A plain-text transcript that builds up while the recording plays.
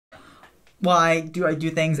Why do I do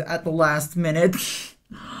things at the last minute?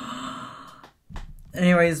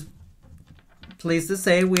 Anyways, pleased to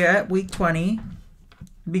say we're at week 20.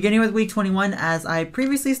 Beginning with week 21, as I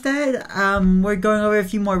previously said, we're going over a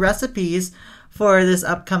few more recipes for this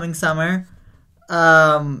upcoming summer.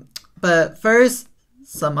 But first,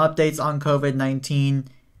 some updates on COVID-19,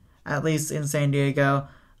 at least in San Diego.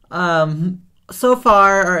 So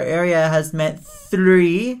far, our area has met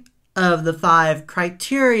 3 of the 5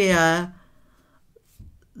 criteria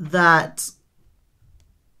that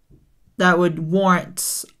would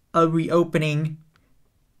warrant a reopening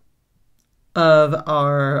of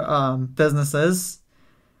our businesses.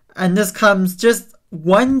 And this comes just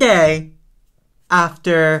one day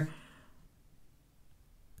after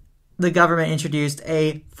the government introduced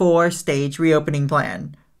a 4-stage reopening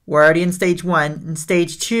plan. We're already in stage 1, and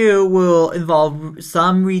stage 2 will involve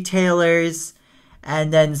some retailers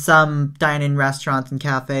and then some dine-in restaurants and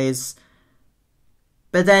cafes.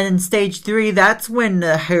 But then in stage 3, that's when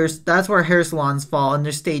that's where hair salons fall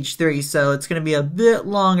under stage 3. So it's going to be a bit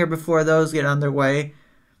longer before those get underway.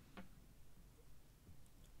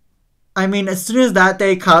 I mean, as soon as that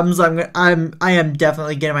day comes, I am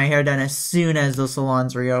definitely getting my hair done as soon as those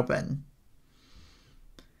salons reopen.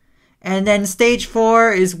 And then stage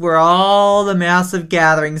 4 is where all the massive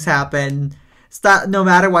gatherings happen. No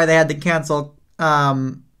matter why they had to cancel,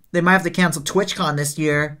 they might have to cancel TwitchCon this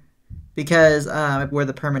year because we're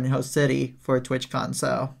the permanent host city for TwitchCon.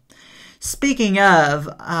 So, speaking of,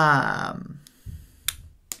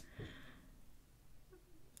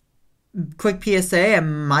 quick PSA, I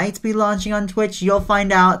might be launching on Twitch. You'll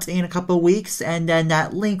find out in a couple of weeks, and then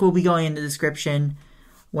that link will be going in the description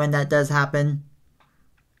when that does happen.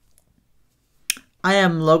 I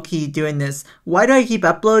am low-key doing this. Why do I keep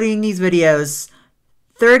uploading these videos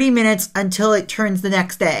 30 minutes until it turns the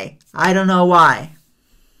next day? I don't know why.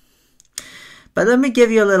 But let me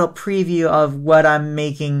give you a little preview of what I'm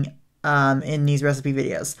making in these recipe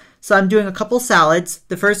videos. So I'm doing a couple salads.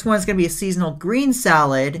 The first one is going to be a seasonal green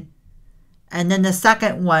salad. And then the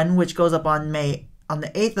second one, which goes up on the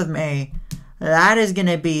 8th of May, that is going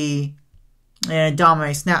to be an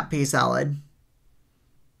edamame snap pea salad.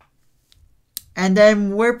 And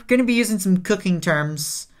then we're going to be using some cooking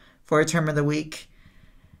terms for a term of the week.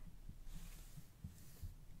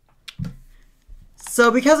 So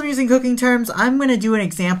because I'm using cooking terms, I'm going to do an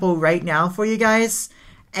example right now for you guys.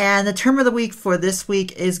 And the term of the week for this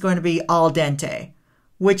week is going to be al dente,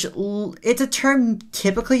 which it's a term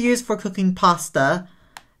typically used for cooking pasta.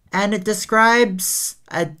 And it describes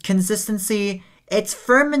a consistency. It's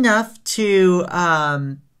firm enough to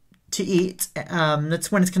eat.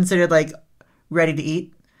 That's when it's considered like ready to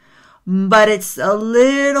eat, but it's a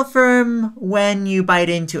little firm when you bite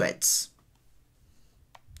into it.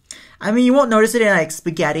 I mean, you won't notice it in like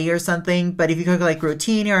spaghetti or something, but if you cook like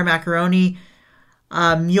rotini or macaroni,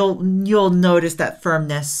 you'll notice that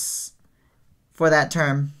firmness for that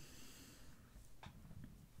term.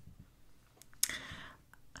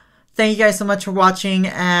 Thank you guys so much for watching,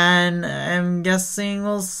 and I'm guessing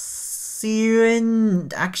we'll see you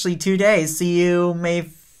in actually 2 days. See you May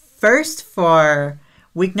 1st for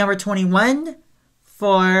week number 21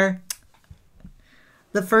 for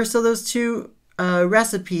the first of those 2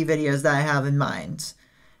 recipe videos that I have in mind.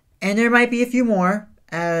 And there might be a few more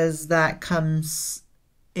as that comes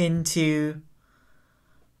into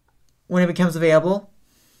when it becomes available.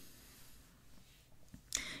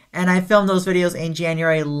 And I filmed those videos in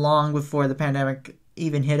January long before the pandemic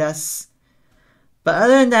even hit us. But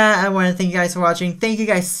other than that, I want to thank you guys for watching. Thank you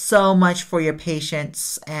guys so much for your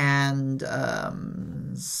patience, and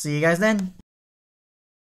see you guys then.